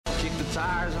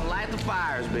tires and light the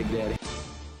fires, Big Daddy.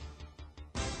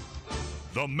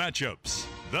 The matchups,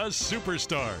 the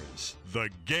superstars, the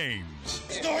games.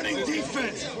 Starting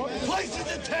defense, place at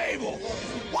the table.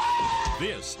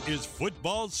 This is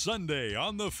Football Sunday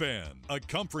on The Fan, a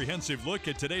comprehensive look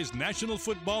at today's National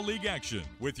Football League action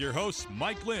with your hosts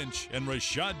Mike Lynch and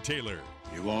Rashad Taylor.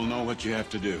 You all know what you have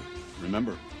to do.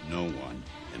 Remember, no one,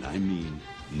 and I mean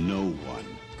no one,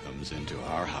 comes into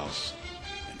our house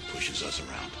and pushes us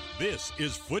around. This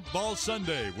is Football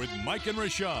Sunday with Mike and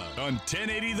Rashad on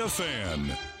 1080 The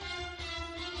Fan.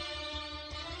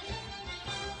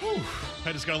 Whew.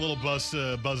 I just got a little buzz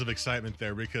of excitement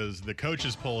there because the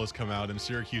coaches poll has come out and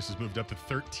Syracuse has moved up to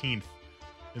 13th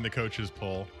in the coaches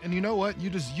poll. And you know what? You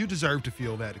deserve to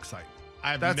feel that excitement.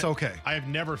 That's okay. I have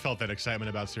never felt that excitement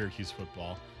about Syracuse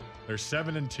football. They're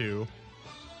 7-2.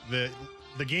 The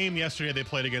game yesterday they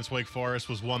played against Wake Forest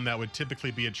was one that would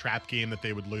typically be a trap game that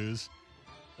they would lose.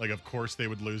 Like, of course they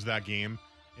would lose that game.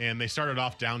 And they started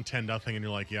off down 10-0, and you're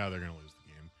like, yeah, they're going to lose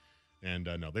the game. And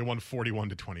no, they won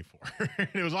 41-24.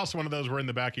 It was also one of those where in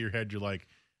the back of your head, you're like,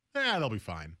 they'll be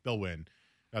fine. They'll win.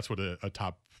 That's what a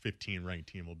top 15 ranked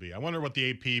team will be. I wonder what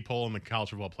the AP poll and the college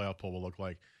football playoff poll will look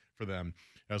like for them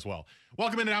as well.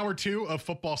 Welcome in hour 2 of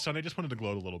Football Sunday. Just wanted to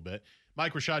gloat a little bit.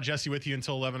 Mike, Rashad, Jesse with you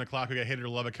until 11 o'clock. We got Hate It or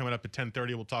Love It coming up at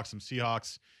 10:30. We'll talk some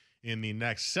Seahawks in the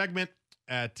next segment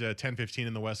at 10:15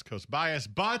 in the West Coast Bias.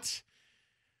 But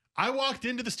I walked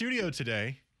into the studio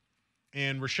today,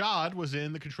 and Rashad was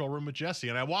in the control room with Jesse.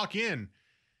 And I walk in,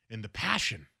 and the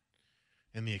passion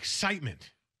and the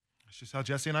excitement. That's just how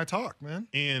Jesse and I talk, man.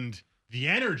 And the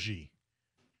energy,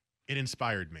 it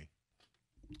inspired me.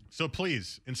 So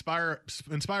please, inspire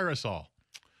us all.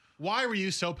 Why were you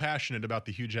so passionate about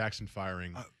the Hugh Jackson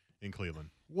firing in Cleveland?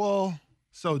 Well,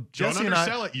 so Jesse and I.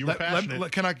 Don't undersell it. You were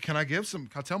passionate. Can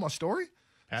I tell my story?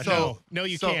 Passionate. No,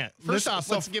 you can't. First off,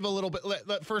 let's give a little bit.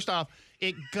 First off,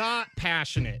 it got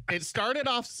passionate. It started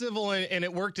off civil and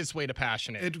it worked its way to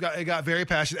passionate. It got very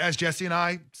passionate, as Jesse and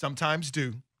I sometimes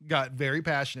do. Got very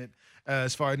passionate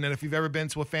as far. And then if you've ever been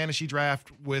to a fantasy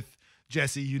draft with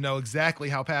Jesse, you know exactly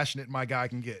how passionate my guy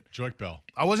can get. Joique Bell.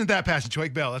 I wasn't that passionate.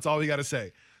 Joique Bell. That's all we got to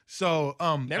say. So,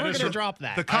 never going to drop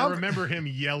that. I remember him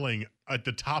yelling at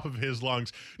the top of his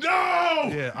lungs, "No!"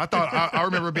 Yeah, I thought I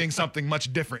remember being something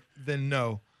much different than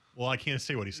no. Well, I can't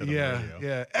say what he said on the radio.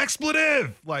 Yeah,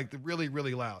 expletive, like really,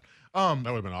 really loud. That would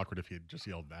have been awkward if he had just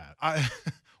yelled that. I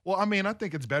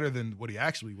think it's better than what he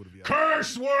actually would have yelled.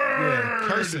 Curse word! Yeah,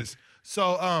 curses.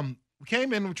 So, we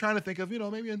came in, we're trying to think of,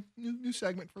 maybe a new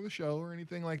segment for the show or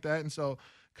anything like that. And so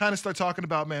kind of start talking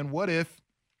about, man, what ifs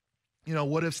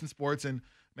in sports, and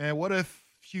man, what if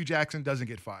Hugh Jackson doesn't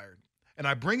get fired? And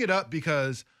I bring it up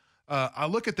because I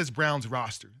look at this Browns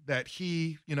roster that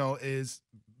he, is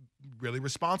really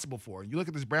responsible for. And you look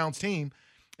at this Browns team,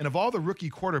 and of all the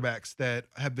rookie quarterbacks that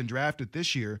have been drafted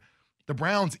this year, the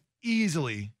Browns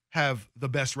easily have the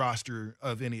best roster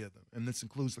of any of them. And this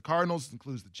includes the Cardinals, this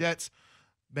includes the Jets.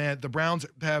 Man, the Browns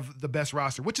have the best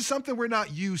roster, which is something we're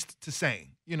not used to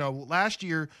saying. Last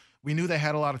year we knew they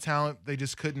had a lot of talent. They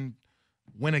just couldn't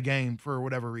win a game for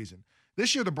whatever reason.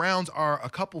 This year the Browns are a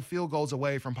couple field goals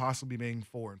away from possibly being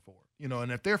 4-4.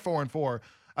 And if they're 4-4,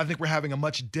 I think we're having a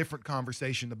much different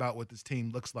conversation about what this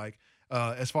team looks like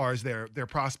as far as their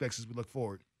prospects as we look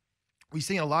forward. We've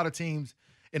seen a lot of teams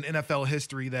in NFL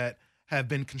history that have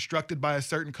been constructed by a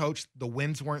certain coach. The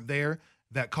wins weren't there.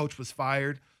 That coach was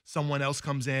fired. Someone else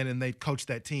comes in and they coach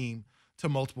that team to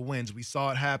multiple wins. We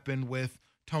saw it happen with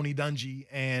Tony Dungy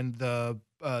and the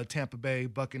Tampa Bay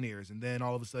Buccaneers. And then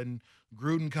all of a sudden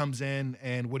Gruden comes in,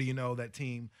 and what do you know, that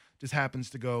team just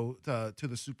happens to go to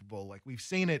the Super Bowl. Like, we've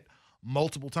seen it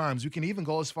multiple times. You can even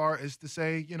go as far as to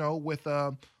say, with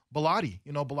Bellotti,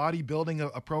 Bellotti building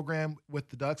a program with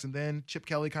the Ducks, and then Chip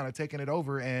Kelly kind of taking it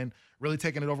over and really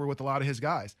taking it over with a lot of his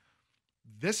guys.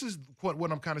 This is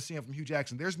what I'm kind of seeing from Hugh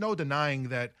Jackson. There's no denying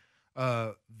that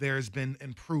there's been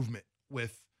improvement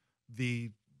with the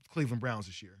Cleveland Browns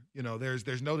this year.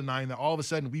 There's no denying that all of a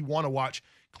sudden we want to watch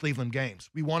Cleveland games.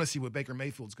 We want to see what Baker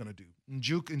Mayfield's going to do.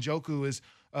 Njoku is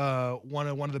one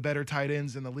of the better tight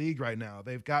ends in the league right now.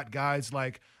 They've got guys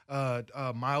like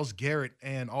Myles Garrett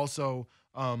and also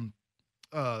Landry,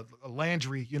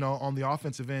 on the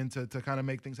offensive end to kind of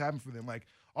make things happen for them. Like,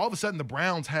 all of a sudden the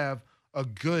Browns have a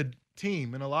good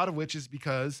team, and a lot of which is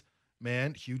because,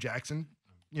 man, Hugh Jackson,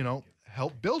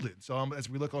 helped build it. So as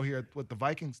we look over here at what the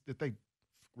Vikings, did they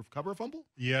recover a fumble?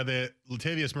 Yeah,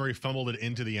 Latavius Murray fumbled it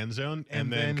into the end zone,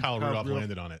 and then Kyle Rudolph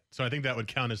landed on it. So I think that would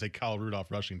count as a Kyle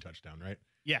Rudolph rushing touchdown, right?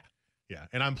 Yeah. Yeah,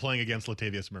 and I'm playing against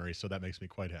Latavius Murray, so that makes me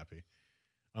quite happy.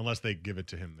 unless they give it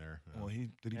to him there. Well,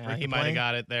 did he Yeah, break he the might have plane?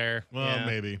 got it there. Well, Yeah.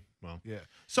 maybe. Well, Yeah.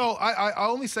 So I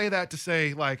only say that to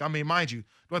say, like, I mean, mind you,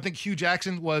 do I think Hugh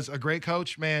Jackson was a great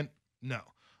coach? Man, no.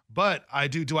 But I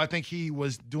do. Do I think he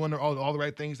was doing all the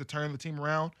right things to turn the team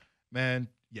around? Man,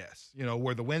 yes. You know,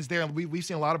 where the wins there, and we've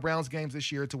seen a lot of Browns games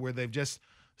this year to where they've just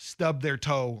stubbed their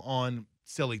toe on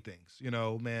silly things. You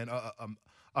know, man,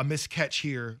 a miscatch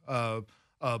here,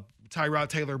 Tyrod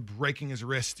Taylor breaking his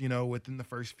wrist, you know, within the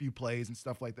first few plays and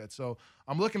stuff like that. So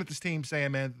I'm looking at this team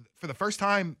saying, man, for the first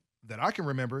time that I can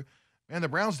remember, man, the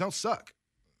Browns don't suck.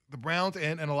 The Browns,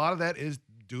 and a lot of that is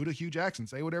due to Hugh Jackson.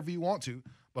 Say whatever you want to,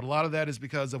 but a lot of that is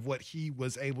because of what he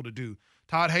was able to do.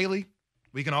 Todd Haley,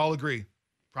 we can all agree,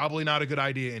 probably not a good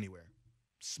idea anywhere.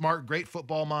 Smart, great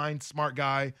football mind, smart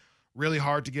guy, really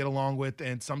hard to get along with,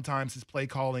 and sometimes his play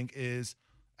calling is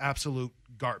absolute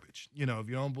garbage. You know, if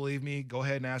you don't believe me, go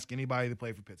ahead and ask anybody that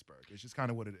played for Pittsburgh. It's just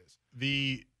kind of what it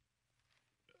is.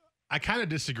 I kind of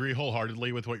disagree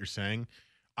wholeheartedly with what you're saying.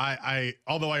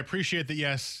 Although I appreciate that,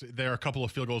 yes, they're a couple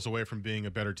of field goals away from being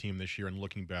a better team this year and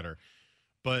looking better.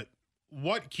 But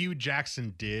what Hugh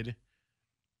Jackson did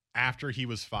after he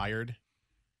was fired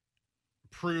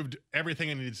proved everything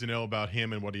I needed to know about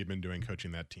him and what he had been doing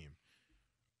coaching that team.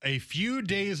 A few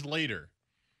days later,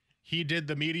 he did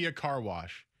the media car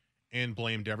wash and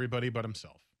blamed everybody but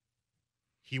himself.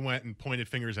 He went and pointed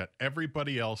fingers at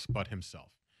everybody else but himself.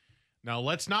 Now,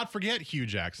 let's not forget, Hugh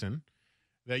Jackson,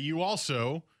 that you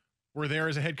also were there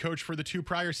as a head coach for the 2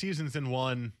 prior seasons and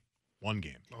won 1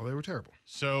 game. Oh, they were terrible.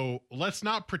 So let's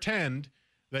not pretend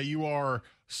that you are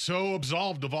so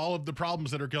absolved of all of the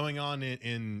problems that are going on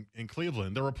in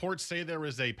Cleveland. The reports say there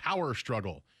is a power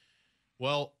struggle.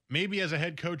 Well, maybe as a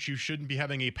head coach, you shouldn't be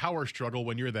having a power struggle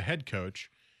when you're the head coach.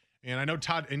 And I know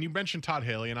Todd, and you mentioned Todd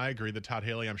Haley, and I agree that Todd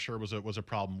Haley, I'm sure, was a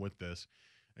problem with this.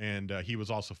 And he was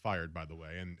also fired, by the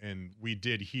way. And we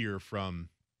did hear from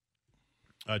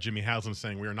Jimmy Haslam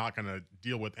saying we are not going to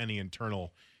deal with any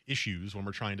internal issues when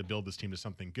we're trying to build this team to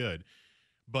something good.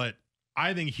 But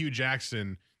I think Hugh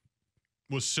Jackson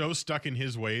was so stuck in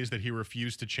his ways that he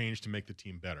refused to change to make the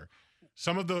team better.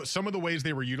 Some of the ways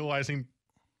they were utilizing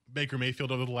Baker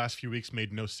Mayfield over the last few weeks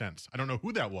made no sense. I don't know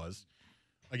who that was.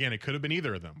 Again, it could have been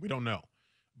either of them. We don't know.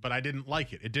 But I didn't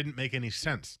like it. It didn't make any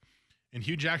sense. And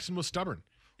Hugh Jackson was stubborn.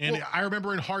 And I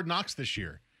remember in Hard Knocks this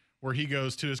year where he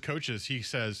goes to his coaches, he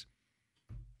says,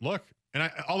 look,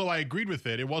 and although I agreed with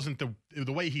it, it wasn't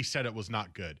the way he said it was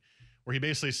not good. Where he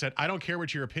basically said, I don't care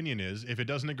what your opinion is. If it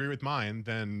doesn't agree with mine,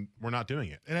 then we're not doing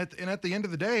it. And at the end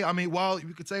of the day, I mean, while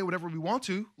we could say whatever we want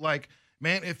to, like,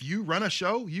 man, if you run a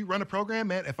show, you run a program,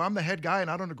 man, if I'm the head guy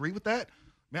and I don't agree with that,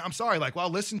 man, I'm sorry. Like, well,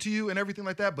 I'll listen to you and everything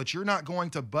like that, but you're not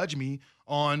going to budge me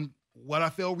on what I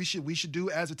feel we should do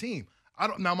as a team.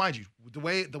 Now, mind you, the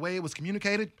way it was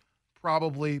communicated,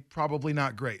 probably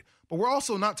not great. But we're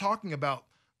also not talking about,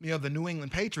 you know, the New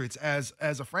England Patriots as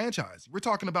a franchise. We're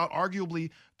talking about arguably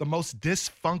the most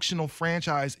dysfunctional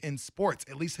franchise in sports,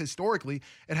 at least historically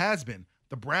it has been.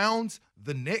 The Browns,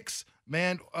 the Knicks,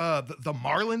 man, the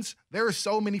Marlins. There are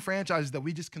so many franchises that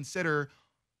we just consider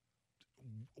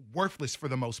worthless for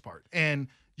the most part. And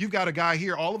you've got a guy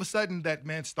here all of a sudden that,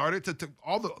 man, started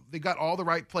they got all the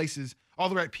right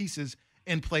pieces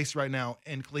in place right now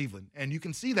in Cleveland. And you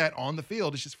can see that on the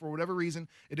field. It's just for whatever reason,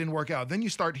 it didn't work out. Then you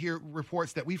start to hear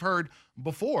reports that we've heard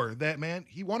before that, man,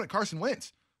 he wanted Carson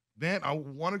Wentz. Man, I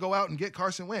want to go out and get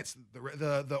Carson Wentz.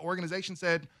 The organization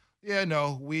said, yeah,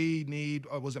 no, we need,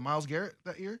 was it Myles Garrett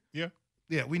that year? Yeah.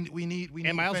 Yeah, we need.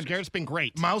 And Myles defenders. Garrett's been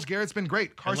great. Myles Garrett's been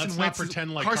great. Carson let's Wentz not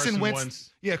pretend like Carson Carson Wentz.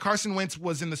 Wentz. Yeah, Carson Wentz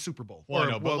was in the Super Bowl. Well, I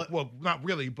know, but not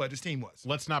really, but his team was.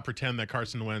 Let's not pretend that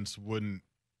Carson Wentz wouldn't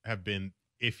have been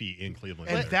iffy in Cleveland.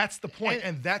 And either. that's the point,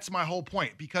 and that's my whole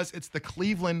point, because it's the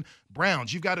Cleveland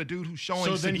Browns. You've got a dude who's showing.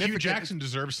 So then Hugh significant- Jackson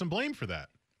deserves some blame for that.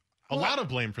 A lot of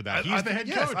blame for that. He's I the head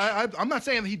think, yes, coach. I'm not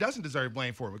saying that he doesn't deserve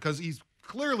blame for it, because he's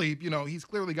clearly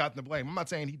gotten the blame. I'm not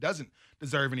saying he doesn't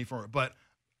deserve any for it, but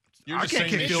You're I just can't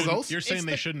saying kick they field shouldn't- goals. You're saying It's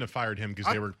they the- shouldn't have fired him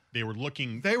because they were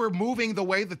looking. They were moving the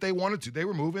way that they wanted to. They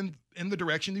were moving in the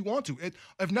direction they want to.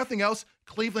 If nothing else,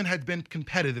 Cleveland had been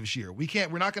competitive this year. We're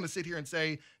not going to sit here and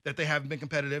say that they haven't been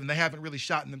competitive and they haven't really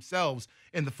shot themselves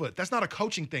in the foot. That's not a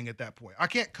coaching thing at that point. I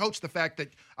can't coach the fact that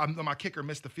my kicker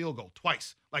missed the field goal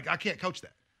twice. Like, I can't coach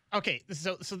that. Okay,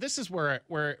 so this is where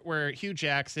Hugh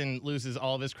Jackson loses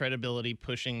all of his credibility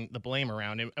pushing the blame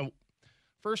around him. And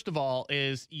first of all,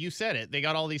 is you said it, they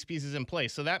got all these pieces in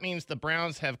place. So that means the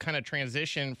Browns have kind of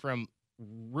transitioned from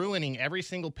ruining every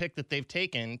single pick that they've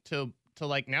taken to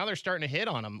like now they're starting to hit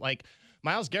on them. Like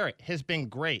Myles Garrett has been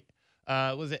great.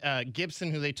 was it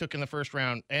Gibson, who they took in the first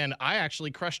round, and I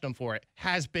actually crushed him for it,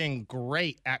 has been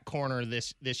great at corner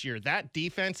this year. That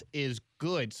defense is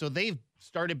good. So they've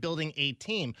started building a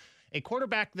team. A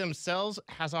quarterback themselves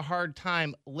has a hard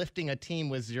time lifting a team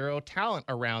with zero talent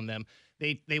around them.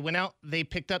 They went out, they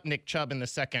picked up Nick Chubb in the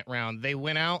second round. They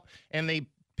went out and they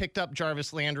picked up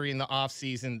Jarvis Landry in the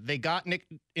offseason. They got David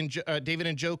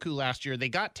Njoku last year. They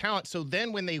got talent. So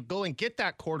then when they go and get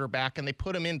that quarterback and they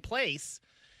put him in place,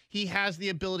 he has the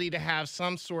ability to have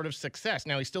some sort of success.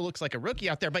 Now, he still looks like a rookie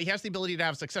out there, but he has the ability to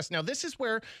have success. Now, this is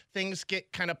where things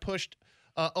get kind of pushed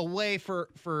away for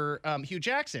Hugh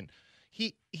Jackson.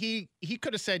 He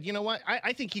could have said, you know what?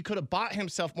 I think he could have bought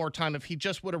himself more time if he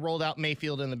just would have rolled out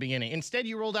Mayfield in the beginning. Instead,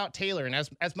 you rolled out Taylor. And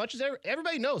as much as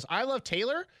everybody knows, I love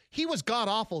Taylor, he was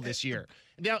god-awful this year.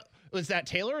 Now, was that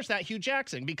Taylor or is that Hugh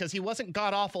Jackson? Because he wasn't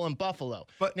god-awful in Buffalo.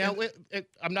 But now,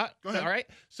 I'm not. All right.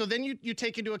 So then you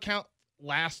take into account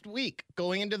last week,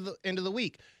 going into the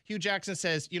week, Hugh Jackson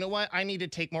says, you know what? I need to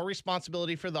take more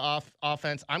responsibility for the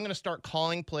offense. I'm going to start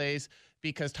calling plays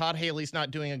because Todd Haley's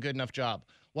not doing a good enough job.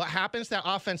 What happens? That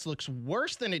offense looks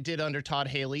worse than it did under Todd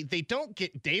Haley. They don't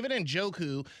get David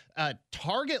Njoku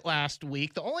target last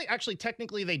week.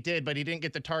 Technically they did, but he didn't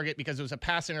get the target because it was a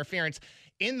pass interference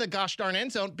in the gosh darn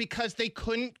end zone because they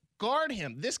couldn't guard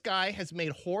him. This guy has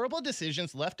made horrible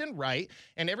decisions left and right,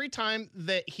 and every time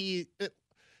that he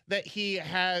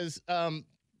has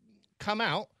come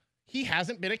out, he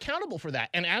hasn't been accountable for that.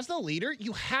 And as the leader,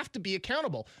 you have to be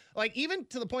accountable. Like, even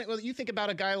to the point where you think about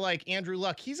a guy like Andrew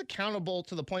Luck, he's accountable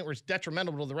to the point where it's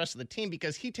detrimental to the rest of the team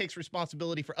because he takes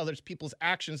responsibility for other people's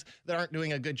actions that aren't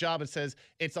doing a good job and says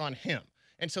it's on him.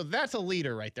 And so that's a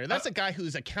leader right there. That's a guy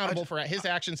who's accountable for his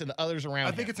actions and the others around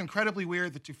him. I think it's incredibly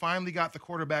weird that you finally got the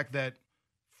quarterback that,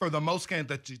 for the most game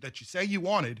that you say you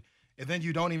wanted, and then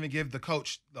you don't even give the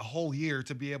coach the whole year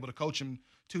to be able to coach him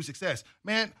to success.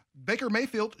 Man, Baker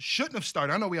Mayfield shouldn't have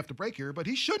started. I know we have to break here, but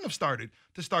he shouldn't have started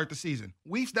to start the season.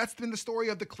 That's been the story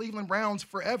of the Cleveland Browns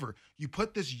forever. You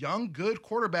put this young, good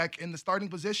quarterback in the starting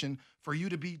position for you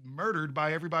to be murdered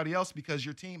by everybody else because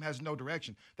your team has no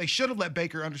direction. They should have let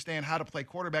Baker understand how to play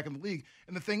quarterback in the league.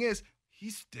 And the thing is, he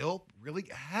still really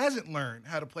hasn't learned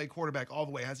how to play quarterback all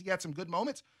the way. Has he had some good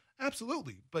moments?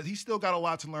 Absolutely. But he's still got a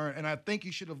lot to learn, and I think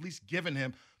you should have at least given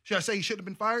him. Should I say he shouldn't have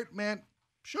been fired? Man,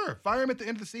 sure, fire him at the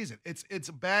end of the season. It's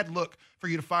a bad look for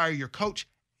you to fire your coach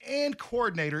and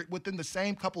coordinator within the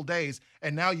same couple days,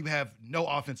 and now you have no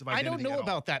offensive identity. I don't know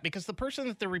about that because the person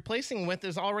that they're replacing with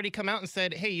has already come out and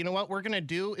said, hey, you know what we're going to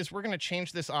do is we're going to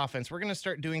change this offense. We're going to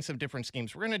start doing some different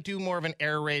schemes. We're going to do more of an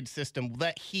air raid system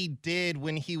that he did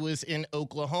when he was in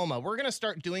Oklahoma. We're going to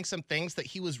start doing some things that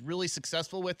he was really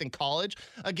successful with in college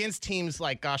against teams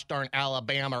like, gosh darn,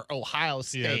 Alabama or Ohio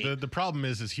State. Yeah, the problem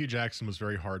is Hugh Jackson was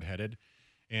very hard-headed,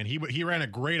 and he ran a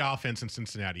great offense in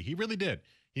Cincinnati. He really did.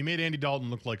 He made Andy Dalton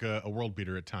look like a world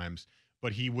beater at times,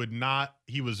 but he would not.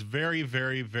 He was very,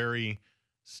 very, very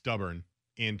stubborn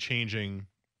in changing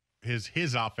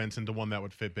his offense into one that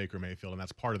would fit Baker Mayfield, and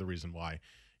that's part of the reason why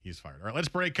he's fired. All right, let's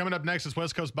break. Coming up next is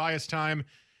West Coast Bias time,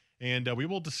 and we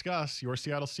will discuss your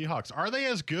Seattle Seahawks. Are they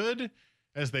as good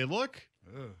as they look?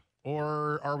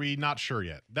 Or are we not sure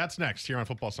yet? That's next here on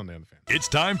Football Sunday on the Fan. It's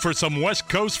time for some West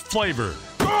Coast flavor.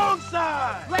 Wrong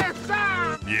side! Left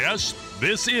side! Yes,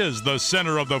 this is the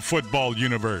center of the football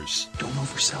universe. Don't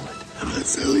oversell it. I'm not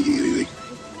selling anything.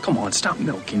 Come on, stop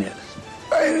milking it.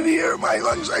 I had the air in my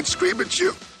lungs. I'd scream at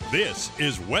you. This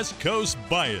is West Coast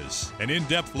Bias, an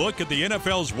in-depth look at the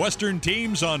NFL's Western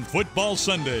teams on Football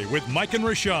Sunday with Mike and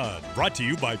Rashad. Brought to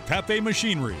you by Pape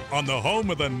Machinery on the home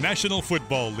of the National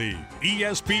Football League.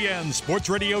 ESPN Sports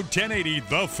Radio 1080,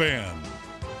 The Fan.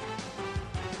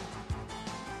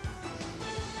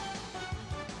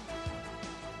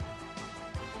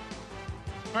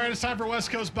 All right, it's time for West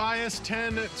Coast Bias,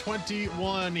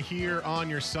 10:21 here on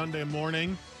your Sunday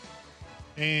morning.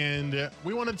 And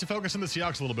we wanted to focus on the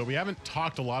Seahawks a little bit. We haven't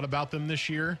talked a lot about them this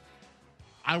year.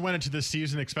 I went into this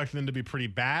season expecting them to be pretty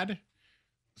bad.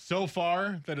 So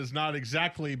far, that has not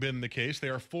exactly been the case. They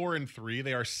are 4-3.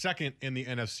 They are second in the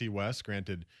NFC West.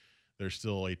 Granted, there's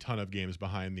still a ton of games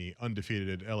behind the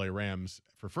undefeated LA Rams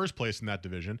for first place in that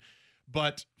division.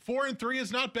 But 4-3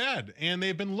 is not bad, and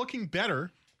they've been looking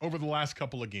better over the last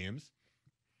couple of games.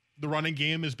 The running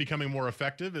game is becoming more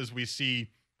effective as we see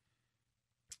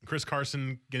Chris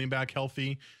Carson getting back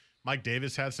healthy. Mike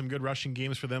Davis had some good rushing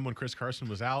games for them when Chris Carson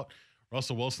was out.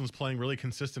 Russell Wilson's playing really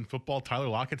consistent football. Tyler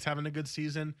Lockett's having a good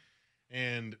season.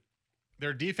 And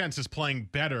their defense is playing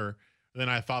better than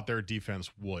I thought their defense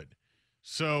would.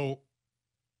 So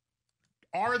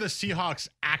are the Seahawks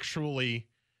actually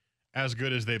as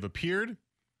good as they've appeared?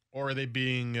 Or are they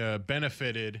being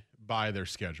benefited by their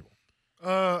schedule?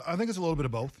 I think it's a little bit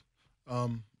of both.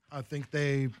 I think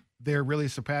they're really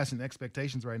surpassing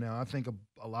expectations right now. I think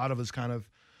a lot of us kind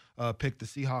of picked the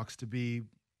Seahawks to be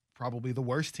probably the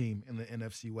worst team in the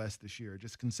NFC West this year,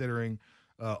 just considering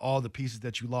all the pieces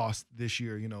that you lost this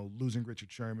year, losing Richard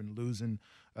Sherman, losing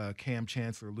Cam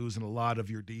Chancellor, losing a lot of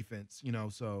your defense,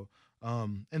 so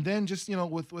and then just,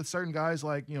 with certain guys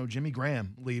like, Jimmy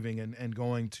Graham leaving and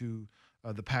going to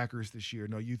the Packers this year.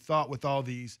 You thought with all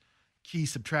these key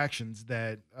subtractions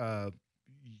that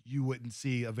you wouldn't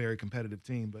see a very competitive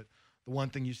team, but the one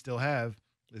thing you still have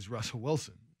is Russell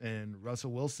Wilson, and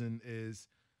Russell Wilson is,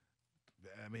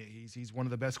 he's one of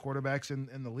the best quarterbacks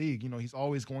in the league. He's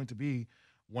always going to be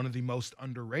one of the most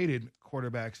underrated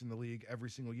quarterbacks in the league every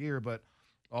single year, but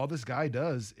all this guy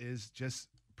does is just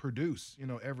produce,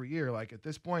 every year. Like at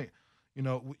this point,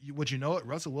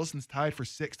 Russell Wilson's tied for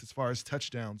 6th as far as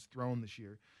touchdowns thrown this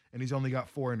year, and he's only got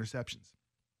 4 interceptions.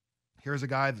 Here's a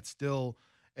guy that's still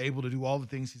able to do all the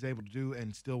things he's able to do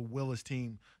and still will his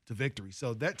team to victory.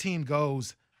 So that team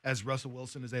goes as Russell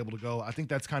Wilson is able to go. I think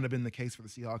that's kind of been the case for the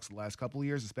Seahawks the last couple of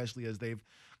years, especially as they've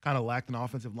kind of lacked an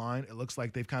offensive line. It looks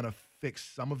like they've kind of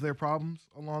fixed some of their problems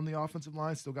along the offensive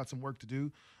line, still got some work to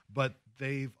do, but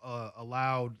they've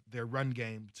allowed their run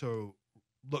game to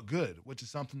look good, which is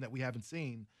something that we haven't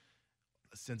seen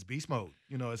since Beast Mode,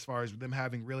 as far as them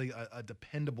having really a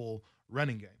dependable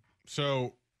running game.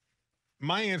 So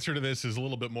my answer to this is a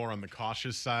little bit more on the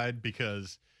cautious side,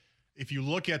 because if you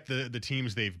look at the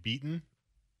teams they've beaten,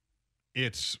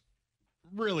 it's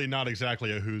really not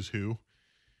exactly a who's who.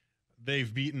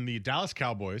 They've beaten the Dallas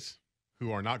Cowboys,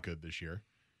 who are not good this year.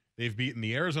 They've beaten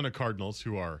the Arizona Cardinals,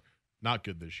 who are not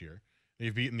good this year.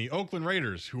 They've beaten the Oakland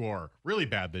Raiders, who are really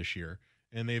bad this year.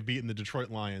 And they've beaten the Detroit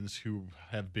Lions, who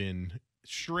have been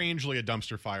strangely a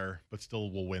dumpster fire, but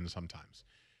still will win sometimes.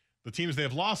 The teams they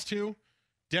have lost to: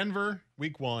 Denver,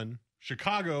 week 1,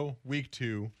 Chicago, week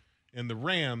 2, and the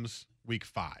Rams, week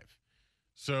 5.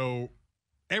 So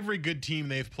every good team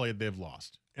they've played, they've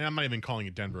lost. And I'm not even calling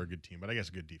it Denver a good team, but I guess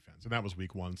a good defense. And that was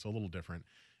week 1, so a little different.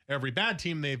 Every bad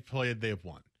team they've played, they've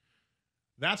won.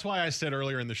 That's why I said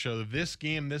earlier in the show that this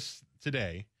game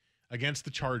today against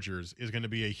the Chargers is going to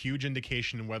be a huge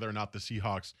indication of whether or not the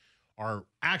Seahawks are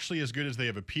actually as good as they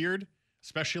have appeared,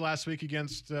 especially last week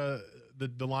against the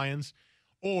Lions,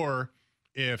 or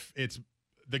if it's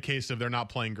the case of they're not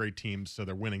playing great teams, so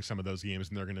they're winning some of those games,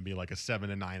 and they're going to be like a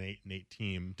 7-9, 8-8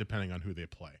 team, depending on who they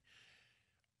play.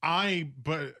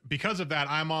 But because of that,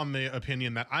 I'm on the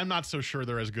opinion that I'm not so sure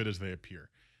they're as good as they appear.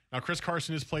 Now, Chris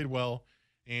Carson has played well,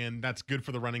 and that's good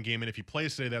for the running game, and if he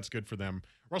plays today, that's good for them.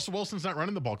 Russell Wilson's not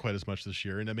running the ball quite as much this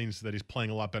year, and that means that he's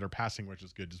playing a lot better passing, which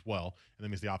is good as well, and that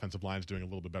means the offensive line is doing a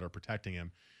little bit better protecting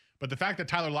him. But the fact that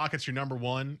Tyler Lockett's your number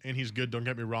 1, and he's good, don't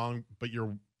get me wrong, but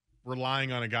you're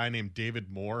relying on a guy named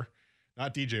David Moore,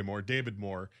 not DJ Moore, David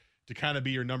Moore, to kind of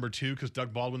be your number 2 because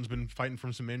Doug Baldwin's been fighting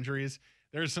from some injuries.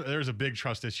 There's a big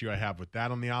trust issue I have with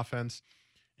that on the offense.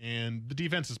 And the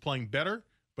defense is playing better,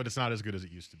 but it's not as good as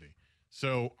it used to be.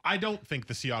 So I don't think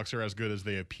the Seahawks are as good as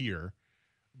they appear,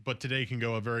 but today can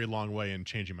go a very long way in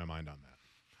changing my mind on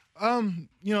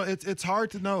that. It's hard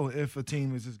to know if a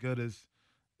team is as good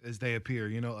as they appear.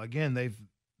 Again,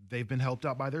 they've been helped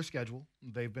out by their schedule.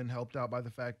 They've been helped out by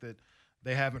the fact that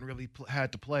they haven't really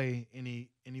had to play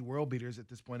any world beaters at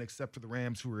this point, except for the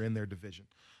Rams, who are in their division.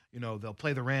 They'll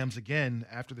play the Rams again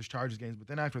after the Chargers games, but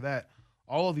then after that,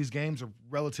 all of these games are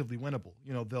relatively winnable.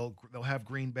 They'll have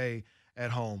Green Bay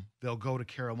at home. They'll go to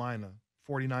Carolina,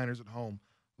 49ers at home.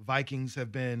 Vikings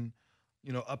have been,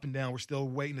 up and down. We're still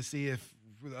waiting to see if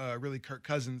really Kirk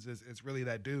Cousins is really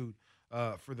that dude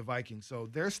for the Vikings. So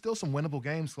there's still some winnable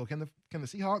games. So can the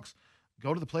Seahawks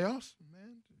go to the playoffs?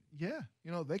 Man,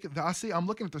 yeah. They could. I'm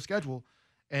looking at their schedule,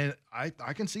 and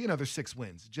I can see another 6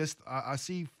 wins. I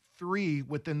see 3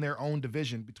 within their own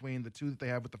division between the 2 that they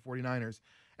have with the 49ers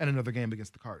and another game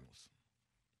against the Cardinals.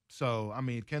 So,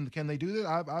 can they do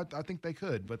that? I think they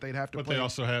could, but they'd have to. But play. they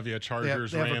also have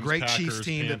Chargers, they have Rams, a great Packers, Chiefs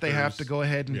team Panthers. that they have to go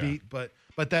ahead and beat. But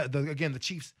the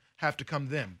Chiefs have to come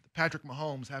to them. Patrick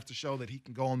Mahomes have to show that he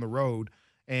can go on the road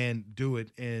and do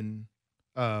it in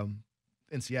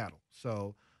Seattle.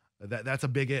 So that's a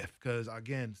big if, because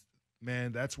again,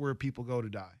 man, that's where people go to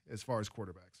die as far as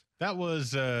quarterbacks. That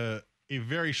was a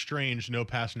very strange no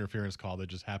pass interference call that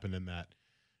just happened in that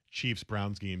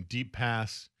Chiefs-Browns game. Deep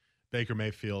pass, Baker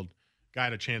Mayfield, guy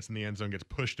had a chance in the end zone, gets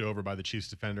pushed over by the Chiefs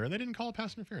defender, and they didn't call a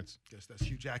pass interference. Guess that's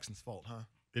Hugh Jackson's fault, huh?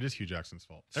 It is Hugh Jackson's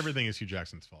fault. Everything is Hugh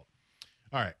Jackson's fault.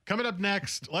 All right, coming up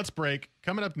next, let's break.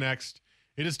 Coming up next,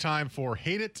 it is time for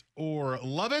Hate It or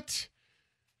Love It.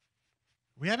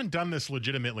 We haven't done this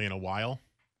legitimately in a while.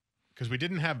 because we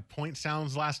didn't have point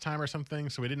sounds last time or something,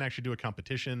 so we didn't actually do a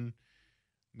competition.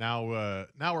 Now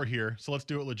we're here, so let's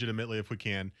do it legitimately if we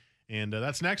can. And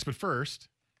that's next, but first,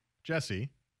 Jesse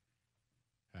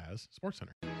has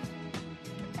SportsCenter.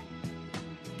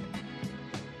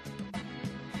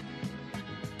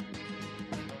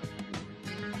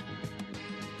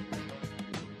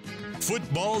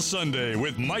 Football Sunday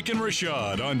with Mike and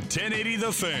Rashad on 1080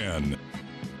 The Fan.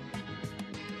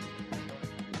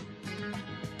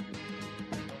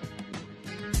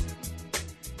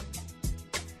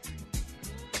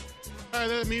 All right,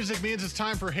 that music means it's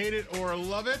time for Hate It or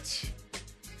Love It.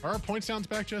 Are our point sounds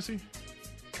back, Jesse?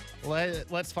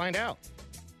 Let's find out.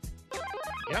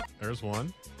 Yep. There's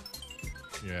one.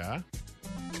 Yeah.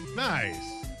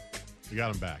 Nice. We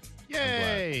got them back.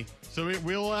 Yay. So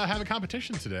we'll have a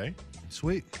competition today.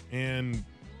 Sweet. And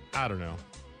I don't know.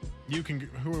 You can.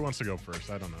 Who wants to go first?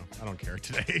 I don't know. I don't care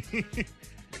today.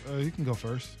 You can go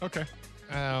first. Okay.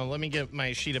 Let me get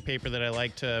my sheet of paper that I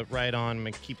like to write on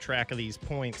and keep track of these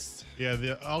points.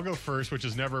 Yeah, I'll go first, which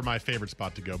is never my favorite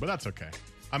spot to go, but that's okay.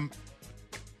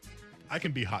 I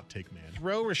can be hot take man.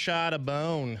 Throw Rashad a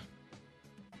bone.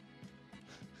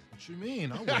 What you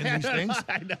mean? I win these things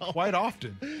I know. quite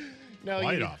often. No,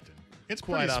 Quite often. It's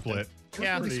Quite pretty often. split.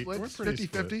 Yeah. We're pretty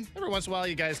 50-50. Every once in a while,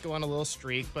 you guys go on a little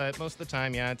streak, but most of the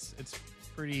time, yeah, it's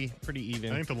pretty I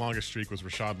even. think the longest streak was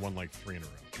Rashad won like 3 in a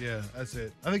row. Yeah, that's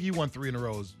it. I think you won 3 in a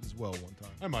row as well one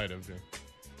time. I might have,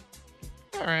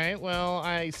 yeah. All right. Well,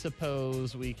 I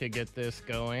suppose we could get this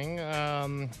going.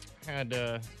 Had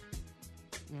to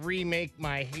remake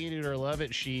my Hate It or Love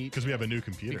It sheet Because we have a new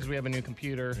computer. because we have a new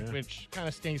computer, Yeah. which kind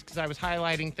of stinks because I was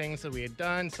highlighting things that we had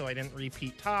done, so I didn't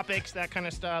repeat topics, that kind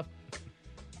of stuff.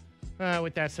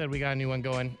 With that said, we got a new one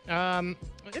going. An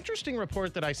interesting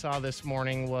report that I saw this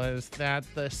morning was that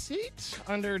the seat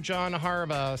under John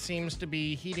Harbaugh seems to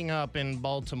be heating up in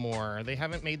Baltimore. They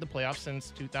haven't made the playoffs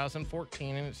since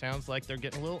 2014, and it sounds like they're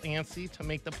getting a little antsy to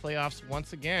make the playoffs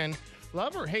once again.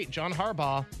 Love or hate, John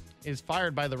Harbaugh is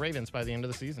fired by the Ravens by the end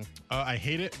of the season. I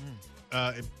hate it.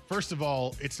 First of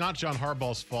all, it's not John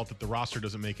Harbaugh's fault that the roster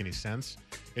doesn't make any sense.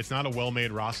 It's not a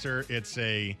well-made roster. It's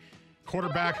a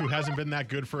quarterback who hasn't been that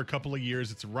good for a couple of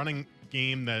years. It's a running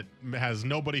game that has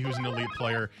nobody who's an elite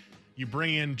player. You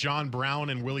bring in John Brown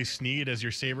and Willie Snead as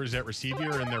your savers at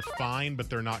receiver, and they're fine, but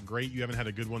they're not great. You haven't had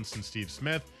a good one since Steve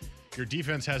Smith. Your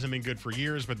defense hasn't been good for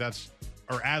years, but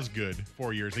or as good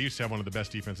 4 years. They used to have one of the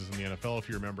best defenses in the NFL, if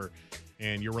you remember.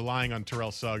 And you're relying on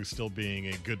Terrell Suggs still being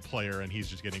a good player, and he's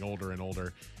just getting older and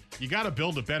older. You got to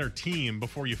build a better team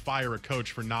before you fire a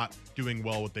coach for not doing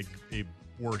well with a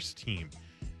worse team.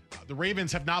 The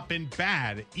Ravens have not been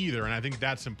bad either, and I think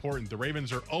that's important. The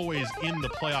Ravens are always in the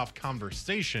playoff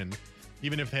conversation,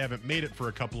 even if they haven't made it for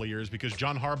a couple of years, because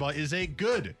John Harbaugh is a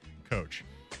good coach,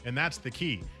 and that's the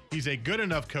key. He's a good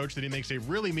enough coach that he makes a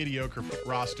really mediocre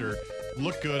roster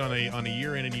look good on a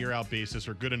year in and year out basis,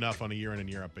 or good enough on a year in and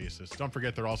year out basis. Don't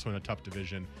forget they're also in a tough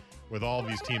division with all of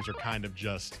these teams are kind of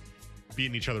just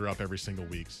beating each other up every single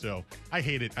week. So I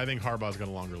hate it. I think Harbaugh's got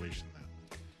a longer leash than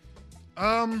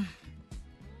that.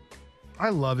 I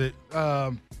love it.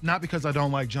 Not because I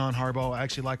don't like John Harbaugh. I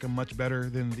actually like him much better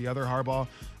than the other Harbaugh.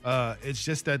 It's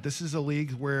just that this is a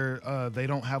league where they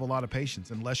don't have a lot of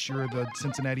patience unless you're the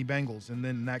Cincinnati Bengals. And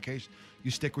then in that case, you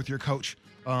stick with your coach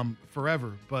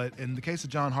forever. But in the case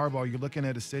of John Harbaugh, you're looking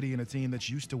at a city and a team that's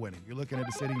used to winning. You're looking at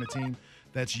a city and a team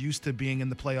that's used to being in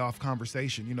the playoff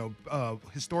conversation. You know,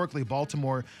 historically,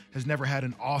 Baltimore has never had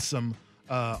an awesome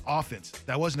offense.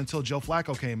 That wasn't until Joe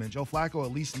Flacco came in. Joe Flacco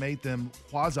at least made them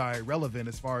quasi-relevant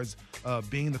as far as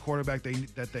being the quarterback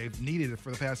that they've needed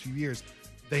for the past few years.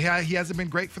 He hasn't been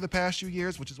great for the past few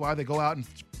years, which is why they go out and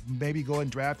maybe go and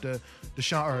draft a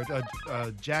Deshaun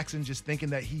or Jackson, just thinking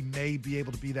that he may be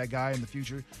able to be that guy in the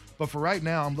future. But for right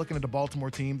now, I'm looking at a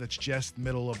Baltimore team that's just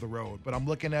middle of the road. But I'm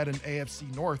looking at an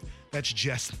AFC North that's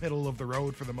just middle of the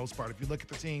road for the most part. If you look at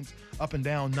the teams up and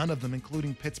down, none of them,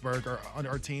 including Pittsburgh,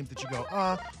 are teams that you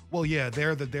go, well, yeah,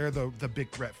 they're the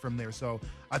big threat from there. So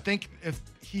I think if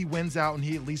he wins out and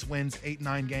he at least wins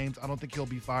 8-9 games, I don't think he'll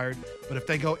be fired. But if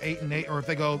they go 8-8, or if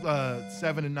they go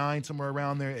 7-9, somewhere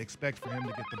around there, expect for him to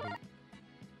get the boot.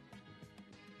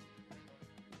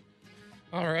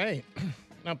 All right.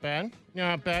 Not bad.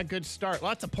 Not bad. Good start.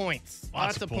 Lots of points.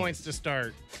 Lots of points to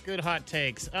start. Good hot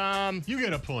takes. You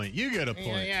get a point. You get a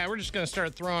point. Yeah, we're just going to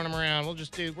start throwing them around. We're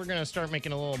going to start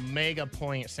making a little mega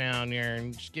point sound here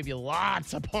and just give you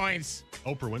lots of points.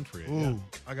 Oprah Winfrey. Ooh, yeah.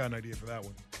 I got an idea for that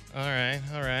one. All right.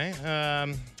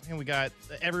 And we got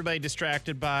everybody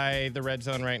distracted by the red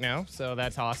zone right now, so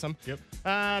that's awesome.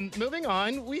 Yep. Moving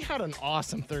on, we had an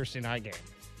awesome Thursday night game.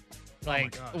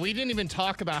 Like, gosh. we didn't even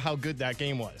talk about how good that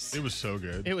game was. It was so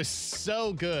good. It was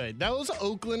so good. Those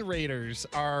Oakland Raiders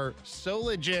are so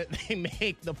legit, they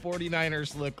make the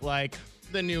 49ers look like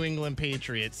the New England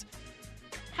Patriots.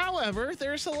 However,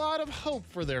 there's a lot of hope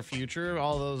for their future.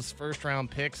 All those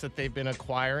first-round picks that they've been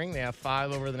acquiring, they have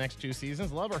 5 over the next 2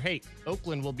 seasons. Love or hate,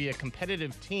 Oakland will be a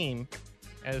competitive team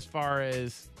as far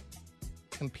as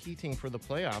competing for the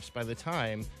playoffs by the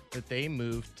time that they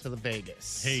move to the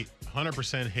Vegas. Hate,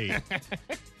 100% hate.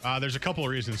 There's a couple of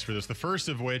reasons for this. The first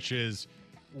of which is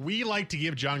we like to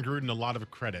give John Gruden a lot of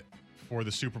credit for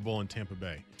the Super Bowl in Tampa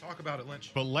Bay. Talk about it,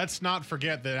 Lynch. But let's not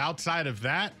forget that outside of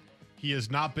that, he has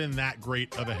not been that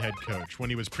great of a head coach. When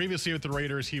he was previously with the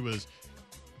Raiders, he was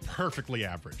perfectly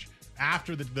average.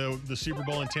 After the Super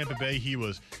Bowl in Tampa Bay, he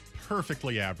was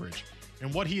perfectly average.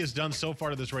 And what he has done so far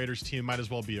to this Raiders team might as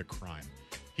well be a crime.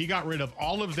 He got rid of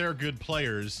all of their good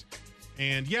players.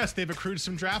 And yes, they've accrued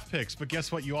some draft picks, but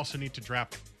guess what? You also need to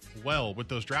draft well with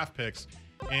those draft picks.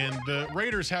 And the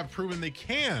Raiders have proven they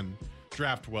can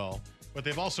draft well, but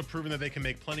they've also proven that they can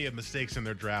make plenty of mistakes in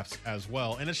their drafts as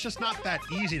well. And it's just not that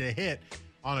easy to hit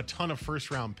on a ton of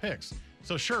first-round picks.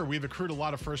 So sure, we've accrued a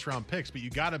lot of first-round picks, but you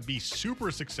got to be super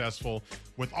successful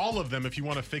with all of them if you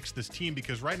want to fix this team,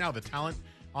 because right now the talent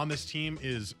on this team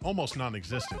is almost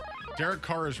non-existent. Derek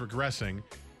Carr is regressing.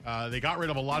 They got rid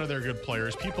of a lot of their good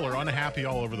players. People are unhappy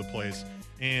all over the place.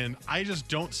 And I just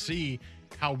don't see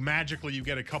how magically you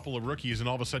get a couple of rookies and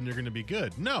all of a sudden you're going to be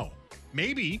good. No,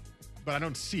 maybe, but I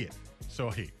don't see it. So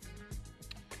hate.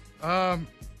 Yeah,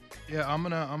 I'm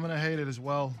gonna hate it as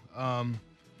well.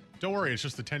 Don't worry, it's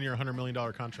just the 10-year, $100 million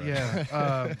contract.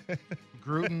 Yeah,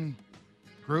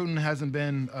 Gruden hasn't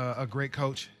been a great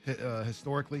coach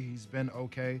historically. He's been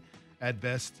okay at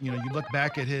best. You know, you look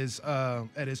back at his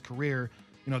career.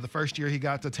 You know, the first year he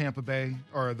got to Tampa Bay,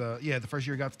 the first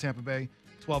year he got to Tampa Bay,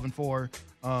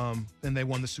 12-4. Then they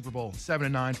won the Super Bowl,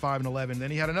 7-9, 5-11.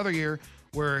 Then he had another year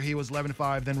where he was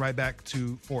 11-5, then right back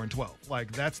to 4-12.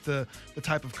 Like, that's the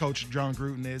type of coach John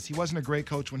Gruden is. He wasn't a great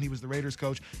coach when he was the Raiders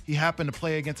coach. He happened to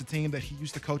play against a team that he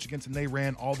used to coach against, and they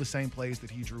ran all the same plays that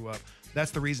he drew up.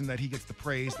 That's the reason that he gets the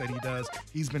praise that he does.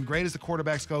 He's been great as a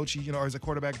quarterbacks coach, or as a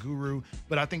quarterback guru,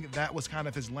 but I think that was kind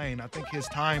of his lane. I think his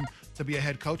time to be a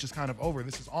head coach is kind of over.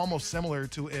 This is almost similar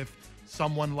to if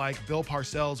someone like Bill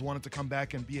Parcells wanted to come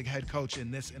back and be a head coach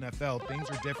in this NFL. Things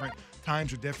are different.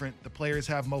 Times are different. The players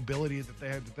have mobility that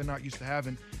they're not used to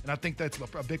having, and I think that's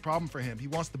a big problem for him. He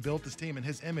wants to build this team in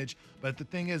his image, but the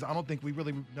thing is, I don't think we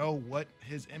really know what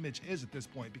his image is at this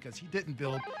point, because he didn't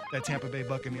build that Tampa Bay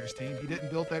Buccaneers team. He didn't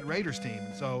build that Raiders team.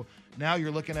 And so now you're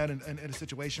looking at a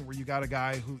situation where you got a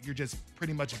guy who you're just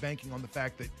pretty much banking on the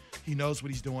fact that he knows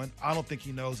what he's doing. I don't think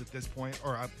he knows at this point,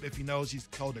 or if he knows, he's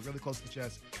holding it really close to the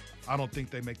chest. I don't think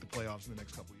they make the playoffs in the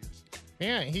next couple of years.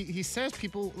 Yeah, he says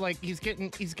people, like, he's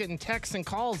getting texts and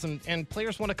calls, and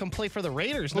players want to come play for the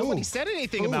Raiders. Nobody said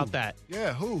anything about that.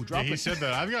 Yeah, who? He said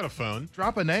that. I've got a phone.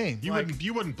 Drop a name.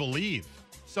 You wouldn't believe.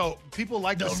 So people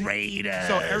like The to see,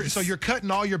 Raiders. So you're cutting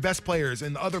all your best players,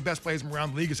 and the other best players from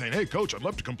around the league are saying, "Hey, coach, I'd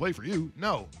love to come play for you."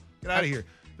 No, get out of here.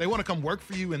 They want to come work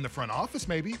for you in the front office,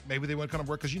 maybe. Maybe they want to come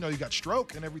work because you got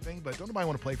stroke and everything, but don't nobody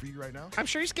want to play for you right now. I'm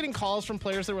sure he's getting calls from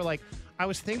players that were like, I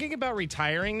was thinking about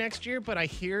retiring next year, but I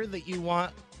hear that you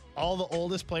want all the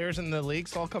oldest players in the league,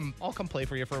 so I'll come play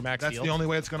for you for a max That's deal. the only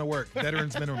way it's going to work.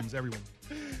 Veterans minimums, everyone.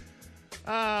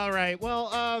 All right. Well,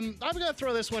 I'm going to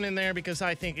throw this one in there because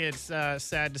I think it's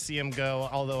sad to see him go,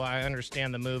 although I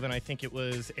understand the move, and I think it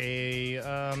was a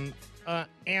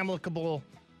amicable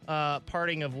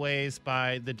parting of ways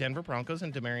by the Denver Broncos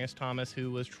and Demaryius Thomas,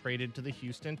 who was traded to the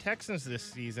Houston Texans this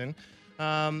season.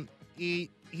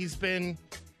 He's been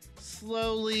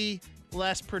slowly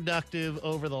less productive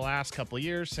over the last couple of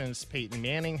years since Peyton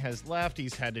Manning has left.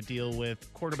 He's had to deal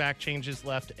with quarterback changes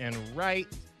left and right,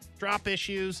 drop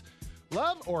issues.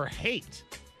 Love or hate,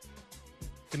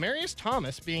 Demaryius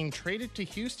Thomas being traded to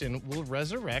Houston will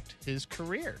resurrect his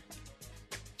career.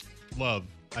 Love.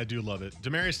 I do love it.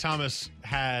 Demaryius Thomas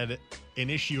had an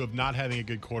issue of not having a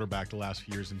good quarterback the last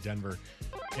few years in Denver.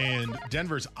 And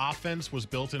Denver's offense was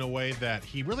built in a way that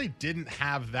he really didn't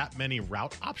have that many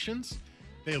route options.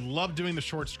 They loved doing the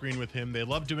short screen with him. They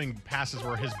loved doing passes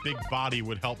where his big body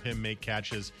would help him make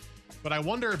catches. But I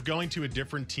wonder if going to a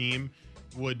different team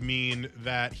would mean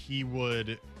that he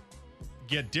would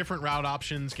get different route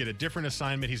options, get a different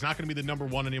assignment. He's not going to be the number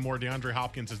one anymore. DeAndre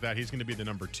Hopkins is that. He's going to be the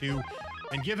number two,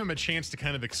 and give him a chance to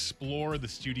kind of explore the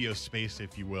studio space,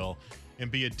 if you will,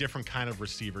 and be a different kind of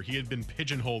receiver. He had been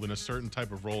pigeonholed in a certain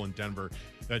type of role in Denver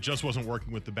that just wasn't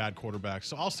working with the bad quarterbacks.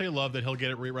 So I'll say love that he'll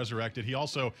get it resurrected. He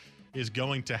also is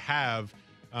going to have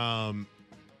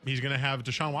he's going to have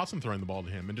Deshaun Watson throwing the ball to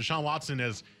him. And Deshaun Watson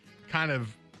has kind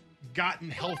of gotten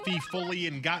healthy fully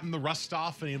and gotten the rust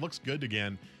off, and he looks good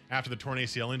again after the torn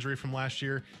ACL injury from last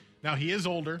year. Now, he is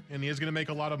older, and he is going to make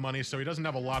a lot of money, so he doesn't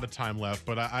have a lot of time left,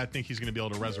 but I think he's going to be able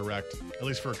to resurrect, at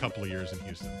least for a couple of years in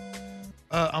Houston.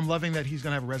 I'm loving that he's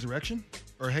going to have a resurrection,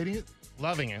 or hating it.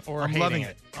 Loving it or I'm hating loving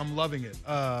it. I'm loving it.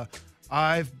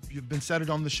 I've been said it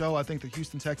on the show. I think the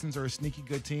Houston Texans are a sneaky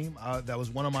good team. That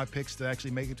was one of my picks to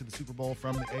actually make it to the Super Bowl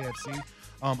from the AFC.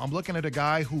 I'm looking at a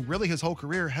guy who really his whole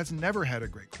career has never had a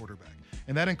great quarterback,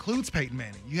 and that includes Peyton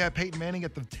Manning. You had Peyton Manning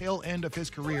at the tail end of his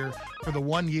career for the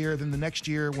 1 year. Then the next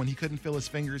year, when he couldn't feel his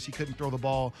fingers, he couldn't throw the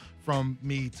ball from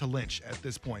me to Lynch at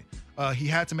this point. He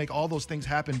had to make all those things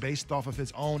happen based off of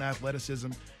his own athleticism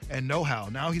and know-how.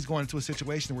 Now he's going into a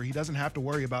situation where he doesn't have to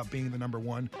worry about being the number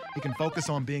one. He can focus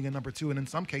on being a number two, and in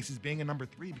some cases being a number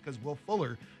three, because Will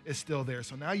Fuller is still there.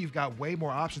 So now you've got way more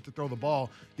options to throw the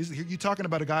ball. You're talking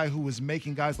about a guy who was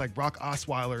making guys like Brock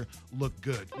Osweiler look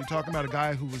good. You're talking about a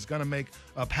guy who was going to make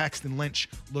Paxton Lynch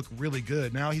look really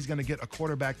good. Now he's going to get a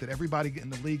quarterback that everybody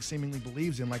in the league seemingly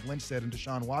believes in, like Lynch said, and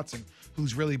Deshaun Watson,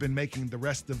 who's really been making the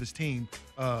rest of his team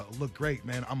look great,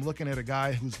 man. I'm looking at a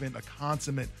guy who's been a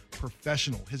consummate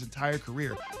professional his entire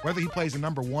career. Whether he plays a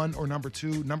number one or number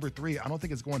two, number three, I don't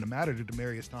think it's going to matter to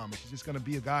Demaryius Thomas. He's just going to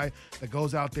be a guy that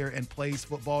goes out there and plays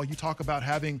football. You talk about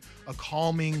having a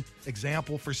calming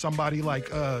example for somebody like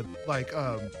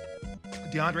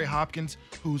DeAndre Hopkins,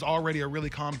 who's already a really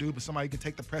calm dude, but somebody can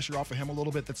take the pressure off of him a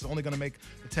little bit. That's only going to make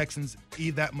the Texans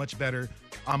that much better.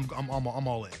 I'm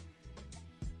all in.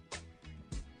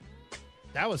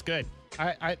 That was good.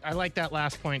 I like that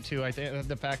last point too. I think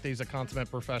the fact that he's a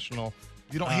consummate professional.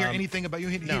 You don't hear anything about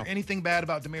hear anything bad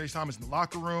about Demaryius Thomas in the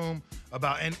locker room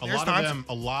and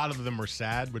A lot of them were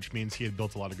sad, which means he had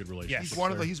built a lot of good relationships.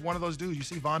 He's one of those dudes. You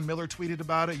see Von Miller tweeted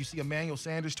about it. You see Emmanuel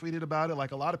Sanders tweeted about it.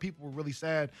 Like, a lot of people were really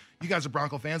sad. You guys are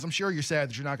Bronco fans. I'm sure you're sad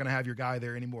that you're not going to have your guy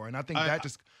there anymore. And I think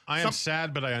I am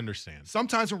sad, but I understand.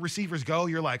 Sometimes when receivers go,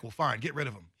 you're like, well, fine, get rid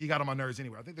of him. He got on my nerves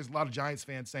anyway. I think there's a lot of Giants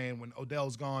fans saying when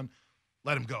Odell's gone,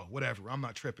 let him go, whatever. I'm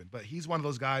not tripping. But he's one of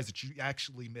those guys that you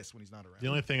actually miss when he's not around. The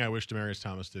only thing I wish Demaryius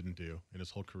Thomas didn't do in his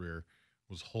whole career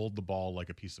was hold the ball like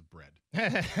a piece of bread.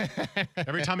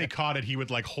 Every time he caught it, he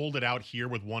would like hold it out here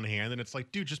with one hand, and it's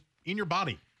like, dude, just in your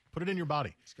body. Put it in your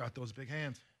body. He's got those big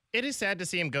hands. It is sad to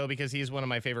see him go because he's one of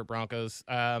my favorite Broncos.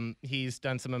 He's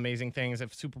done some amazing things.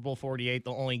 At Super Bowl 48,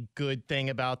 the only good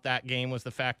thing about that game was the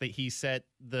fact that he set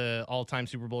the all-time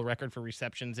Super Bowl record for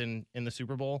receptions in the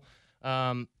Super Bowl.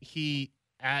 He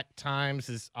at times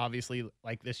is obviously,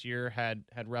 like this year, had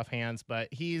rough hands, but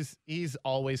he's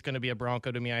always going to be a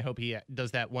Bronco to me. I hope he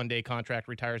does that one-day contract,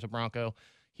 retires a Bronco.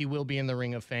 He will be in the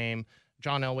Ring of Fame.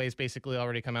 John Elway's basically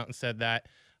already come out and said that.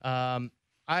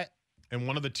 And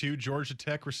one of the two Georgia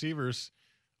Tech receivers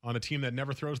on a team that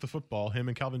never throws the football, him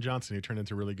and Calvin Johnson, who turned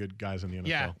into really good guys in the NFL.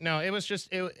 Yeah, no, it was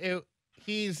just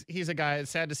he's a guy.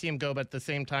 It's sad to see him go, but at the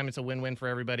same time, it's a win-win for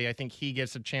everybody. I think he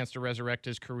gets a chance to resurrect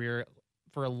his career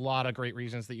for a lot of great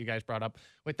reasons that you guys brought up.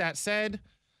 With that said,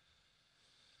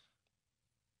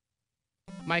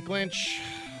 Mike Lynch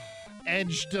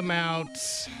edged out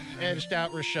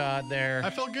Rashad there. I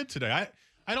felt good today.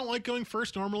 I don't like going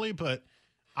first normally, but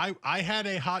I had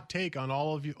a hot take on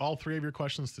all three of your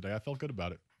questions today. I felt good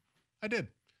about it. I did.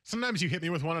 Sometimes you hit me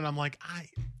with one and I'm like,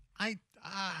 I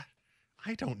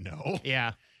don't know.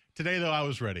 Yeah. Today though, I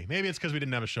was ready. Maybe it's because we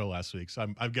didn't have a show last week, so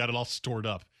I've got it all stored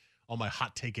up, all my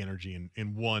hot take energy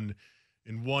in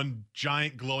one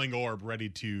giant glowing orb ready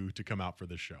to come out for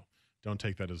this show. Don't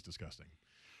take that as disgusting.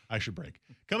 I should break.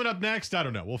 Coming up next, I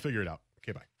don't know. We'll figure it out.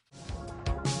 Okay, bye.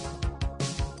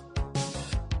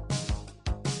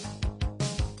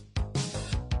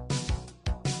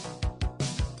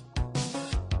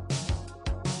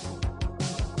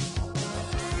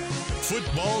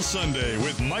 Football Sunday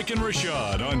with Mike and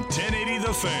Rashad on 1080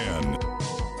 The Fan.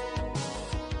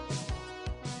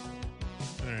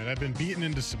 All right, I've been beaten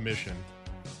into submission.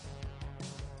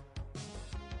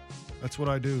 That's what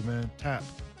I do, man. Tap.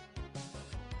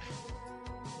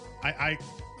 I'm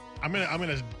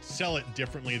gonna sell it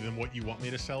differently than what you want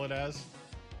me to sell it as.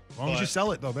 As long as you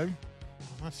sell it, though, baby.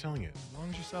 I'm not selling it. As long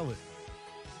as you sell it.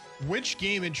 Which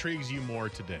game intrigues you more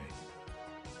today?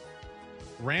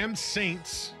 Rams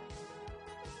Saints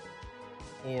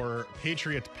or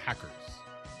Patriots Packers?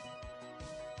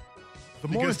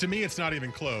 Because to me, it's not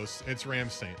even close. It's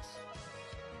Rams Saints,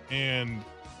 and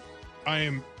I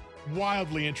am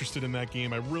wildly interested in that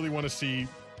game. I really want to see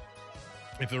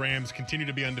if the Rams continue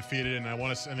to be undefeated,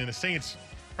 and the Saints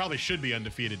probably should be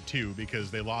undefeated too because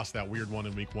they lost that weird one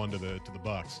in week 1 to the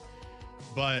Bucs.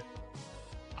 But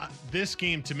this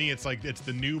game to me, it's like it's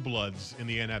the new bloods in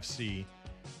the NFC,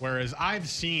 whereas I've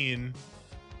seen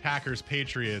Packers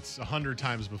Patriots 100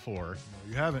 times before,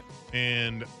 You haven't.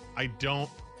 and I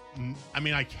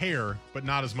care, but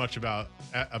not as much about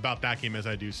that game as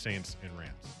I do Saints and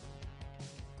Rams.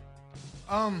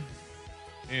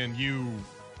 And you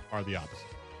are the opposite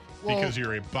because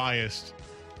you're a biased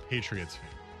Patriots fan.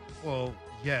 Well,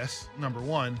 yes, number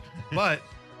one, but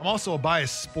I'm also a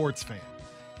biased sports fan,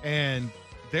 and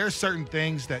there's certain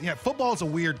things that football is a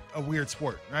weird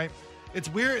sport, right? It's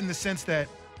weird in the sense that,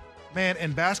 man,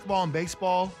 in basketball and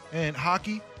baseball and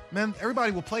hockey, man,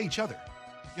 everybody will play each other.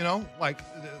 Like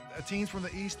a teams from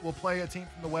the East will play a team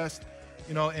from the West.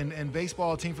 And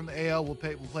baseball, a team from the AL will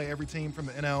play every team from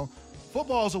the NL.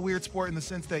 Football is a weird sport in the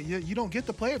sense that you don't get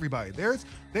to play everybody.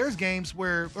 There's games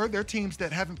there are teams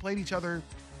that haven't played each other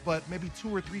but maybe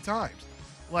 2 or 3 times.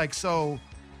 Like, so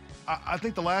I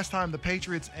think the last time the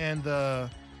Patriots and the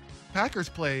Packers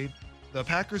played, the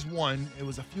Packers won. It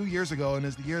was a few years ago, and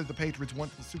it's the year that the Patriots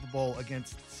went to the Super Bowl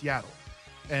against Seattle.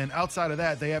 And outside of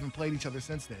that, they haven't played each other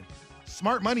since then.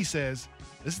 Smart money says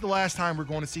this is the last time we're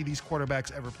going to see these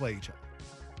quarterbacks ever play each other.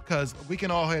 Because we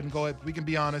can we can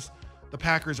be honest, the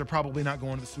Packers are probably not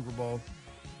going to the Super Bowl.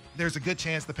 There's a good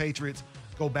chance the Patriots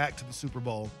go back to the Super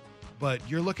Bowl. But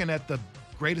you're looking at the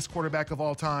greatest quarterback of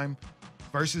all time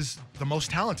versus the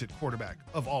most talented quarterback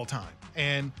of all time.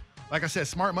 And like I said,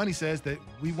 smart money says that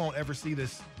we won't ever see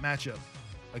this matchup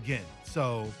again.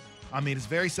 So, it's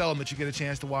very seldom that you get a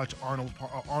chance to watch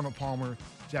Arnold Palmer,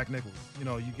 Jack Nicklaus.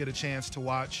 You get a chance to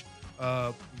watch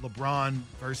LeBron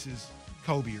versus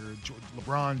Kobe or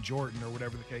LeBron Jordan or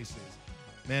whatever the case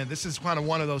is. Man, this is kind of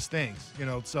one of those things,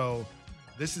 so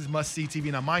this is must-see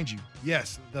TV. Now, mind you,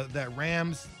 yes, that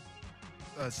Rams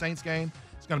Saints game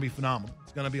is going to be phenomenal.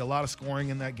 It's going to be a lot of scoring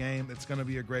in that game. It's going to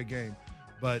be a great game.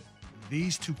 But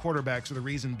these two quarterbacks are the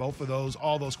reason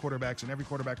all those quarterbacks and every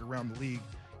quarterback around the league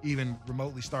even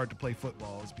remotely started to play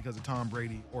football is because of Tom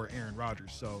Brady or Aaron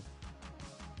Rodgers. So,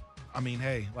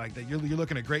 hey, like that, you're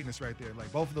looking at greatness right there.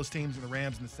 Like both of those teams, and the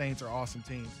Rams and the Saints, are awesome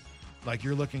teams. Like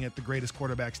you're looking at the greatest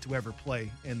quarterbacks to ever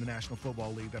play in the National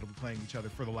Football League that'll be playing each other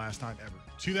for the last time ever.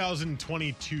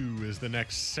 2022 is the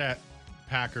next set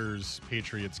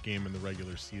Packers-Patriots game in the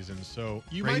regular season. So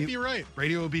you might be right.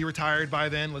 Brady will be retired by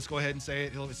then. Let's go ahead and say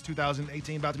it. It's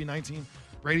 2018, about to be 19.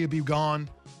 Brady will be gone.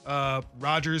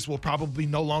 Rodgers will probably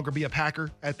no longer be a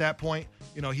Packer at that point.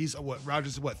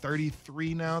 Rodgers is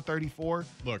 33 now, 34?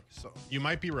 Look, so you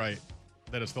might be right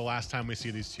that it's the last time we see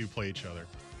these two play each other.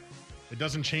 It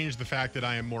doesn't change the fact that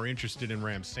I am more interested in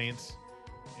Rams Saints.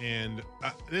 And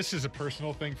this is a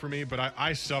personal thing for me, but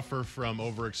I suffer from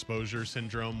overexposure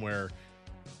syndrome where,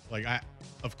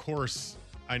 of course,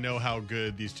 I know how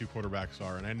good these two quarterbacks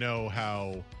are, and I know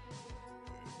how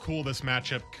cool this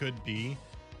matchup could be.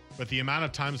 But the amount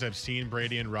of times I've seen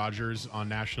Brady and Rodgers on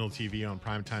national TV on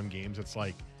primetime games, it's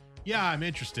like, yeah, I'm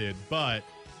interested, but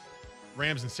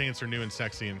Rams and Saints are new and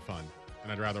sexy and fun,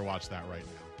 and I'd rather watch that right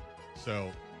now.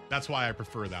 So that's why I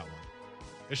prefer that one.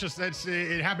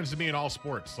 It happens to me in all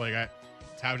sports.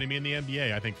 It's happening to me in the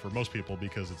NBA, I think, for most people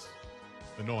because it's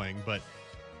annoying. But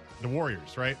the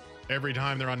Warriors, right? Every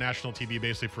time they're on national TV,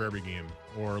 basically for every game,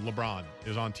 or LeBron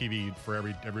is on TV for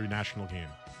every national game,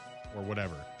 or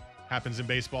whatever. Happens in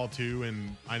baseball too,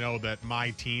 and I know that my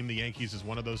team, the Yankees, is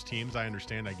one of those teams. I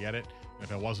understand, I get it.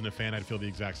 If I wasn't a fan, I'd feel the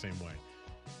exact same way.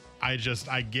 I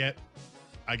get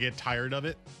tired of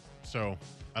it, so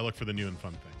I look for the new and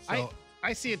fun things. So,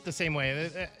 I see it the same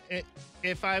way.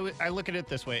 If I look at it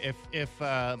this way, if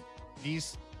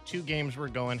these two games were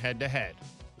going head to head,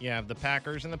 you have the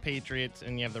Packers and the Patriots,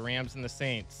 and you have the Rams and the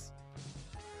Saints.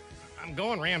 I'm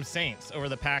going Rams Saints over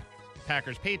the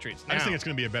Packers Patriots. I just think it's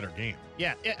going to be a better game.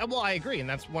 Yeah, well, I agree, and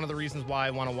that's one of the reasons why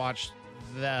I want to watch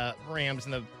the Rams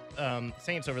and the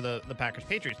Saints over the Packers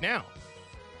Patriots. Now,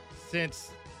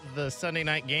 since the Sunday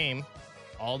night game,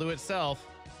 all to itself,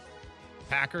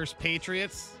 Packers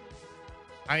Patriots,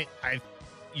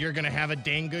 you're going to have a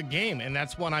dang good game, and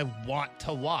that's one I want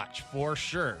to watch for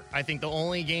sure. I think the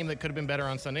only game that could have been better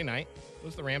on Sunday night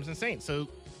was the Rams and Saints. So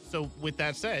with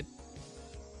that said,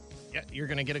 yeah, you're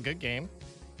going to get a good game,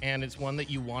 and it's one that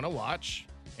you want to watch,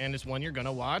 and it's one you're going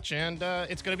to watch, and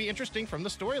it's going to be interesting from the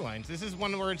storylines. This is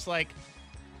one where it's like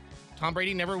Tom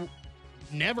Brady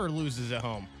never loses at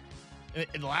home.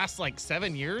 In the last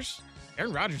 7 years,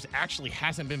 Aaron Rodgers actually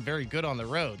hasn't been very good on the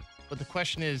road. But the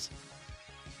question is,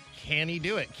 can he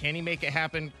do it? Can he make it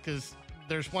happen? Because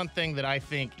there's one thing that I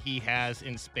think he has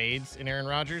in spades in Aaron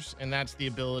Rodgers, and that's the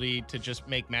ability to just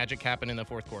make magic happen in the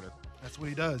fourth quarter. That's what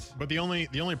he does. But the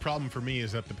only problem for me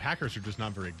is that the Packers are just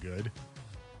not very good.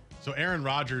 So Aaron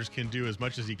Rodgers can do as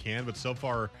much as he can, but so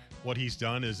far what he's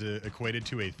done is equated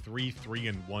to a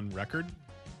 3-3-1 record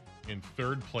in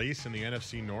third place in the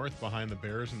NFC North behind the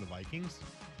Bears and the Vikings.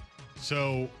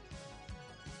 So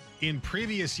in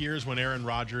previous years when Aaron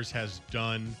Rodgers has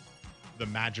done the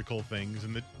magical things,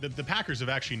 and the Packers have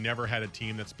actually never had a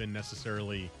team that's been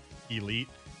necessarily elite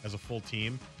as a full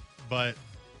team, but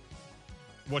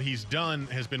what he's done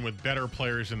has been with better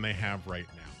players than they have right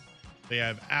now. They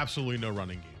have absolutely no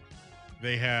running game.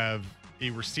 They have a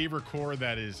receiver core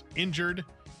that is injured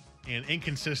and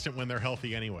inconsistent when they're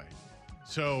healthy anyway.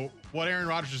 So what Aaron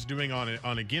Rodgers is doing on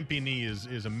a gimpy knee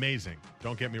is amazing.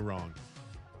 Don't get me wrong.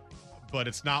 But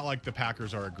it's not like the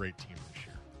Packers are a great team this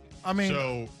year. I mean,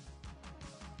 so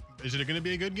is it going to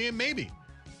be a good game? Maybe.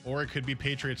 Or it could be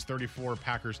Patriots 34,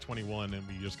 Packers 21, and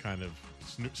we just kind of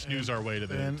snooze our way to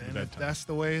the bedtime. If that's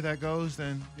the way that goes,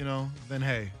 then then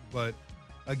hey. But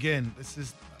again, this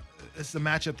is a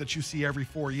matchup that you see every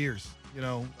 4 years,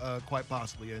 quite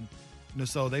possibly. And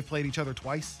so they played each other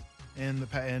twice, and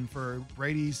for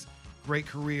Brady's great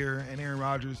career and Aaron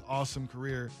Rodgers' awesome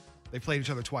career, they played each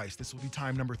other twice. This will be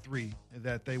time number 3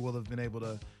 that they will have been able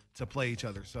to play each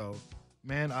other. So,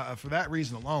 man, for that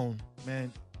reason alone,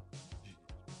 man.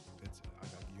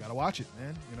 You got to watch it,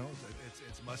 man.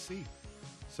 It's must see.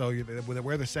 So they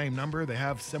wear the same number. They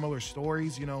have similar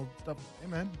stories, stuff. Hey,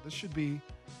 man, this should be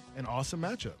an awesome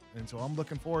matchup. And so I'm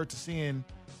looking forward to seeing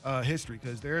history,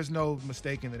 because there is no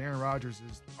mistaking that Aaron Rodgers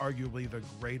is arguably the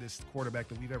greatest quarterback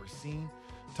that we've ever seen.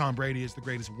 Tom Brady is the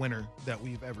greatest winner that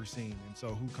we've ever seen. And so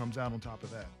who comes out on top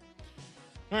of that?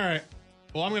 All right.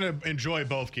 Well, I'm going to enjoy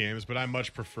both games, but I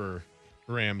much prefer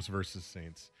Rams versus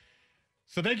Saints.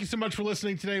 So thank you so much for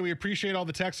listening today. We appreciate all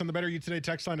the texts on the Better You Today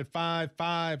text line at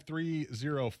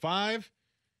 55305,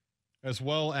 as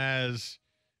well as,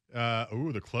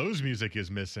 the close music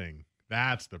is missing.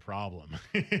 That's the problem.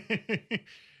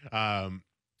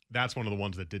 That's one of the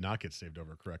ones that did not get saved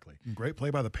over correctly. Great play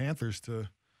by the Panthers to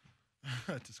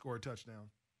score a touchdown.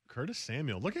 Curtis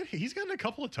Samuel. Look at he's gotten a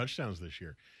couple of touchdowns this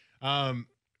year.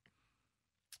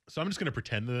 So I'm just going to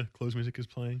pretend the close music is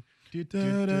playing. I'll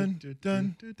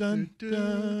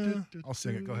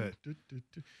sing it. Go ahead.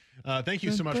 Thank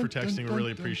you so much for texting. We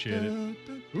really appreciate it.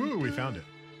 Ooh, we found it.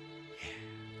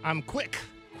 I'm quick.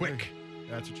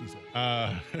 That's what she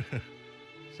said.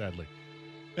 Sadly.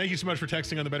 Thank you so much for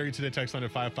texting on the Better You Today text line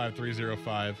at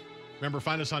 55305. Remember,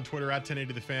 find us on Twitter at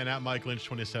 1080thefan, at Mike Lynch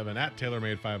 27, at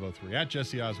TaylorMade503, at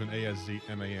Jesse Osmond,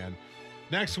 ASZMAN.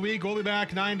 Next week, we'll be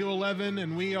back 9 to 11,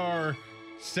 and we are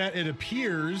set, it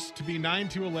appears, to be 9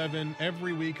 to 11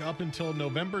 every week up until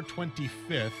November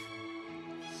 25th,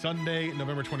 Sunday,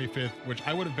 November 25th, which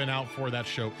I would have been out for that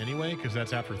show anyway, because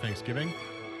that's after Thanksgiving.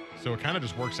 So it kind of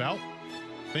just works out.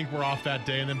 I think we're off that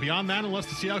day. And then beyond that, unless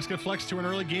the Seahawks get flexed to an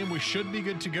early game, we should be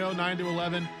good to go 9 to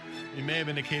 11. You may have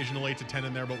an occasional 8 to 10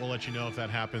 in there, but we'll let you know if that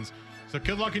happens. So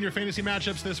good luck in your fantasy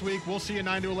matchups this week. We'll see you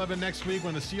 9 to 11 next week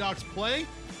when the Seahawks play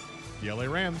the LA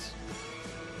Rams.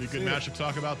 Be a good matchup to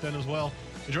talk about then as well.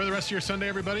 Enjoy the rest of your Sunday,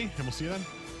 everybody, and we'll see you then.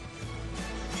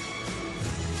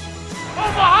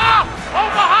 Omaha!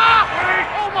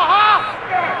 Omaha!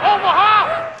 Omaha!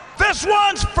 Omaha! This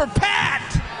one's for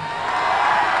Pat!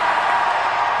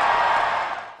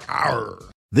 Arr.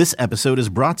 This episode is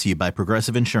brought to you by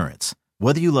Progressive Insurance.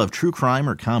 Whether you love true crime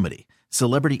or comedy,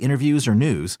 celebrity interviews or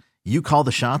news, you call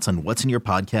the shots on what's in your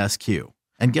podcast queue.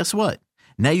 And guess what?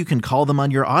 Now you can call them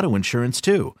on your auto insurance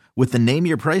too with the Name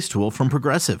Your Price tool from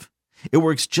Progressive. It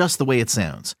works just the way it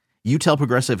sounds. You tell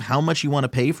Progressive how much you want to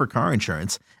pay for car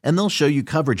insurance, and they'll show you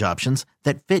coverage options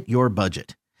that fit your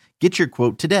budget. Get your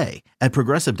quote today at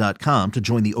Progressive.com to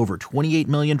join the over 28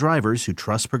 million drivers who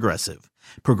trust Progressive.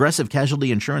 Progressive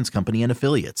Casualty Insurance Company and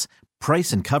Affiliates.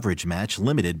 Price and coverage match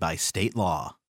limited by state law.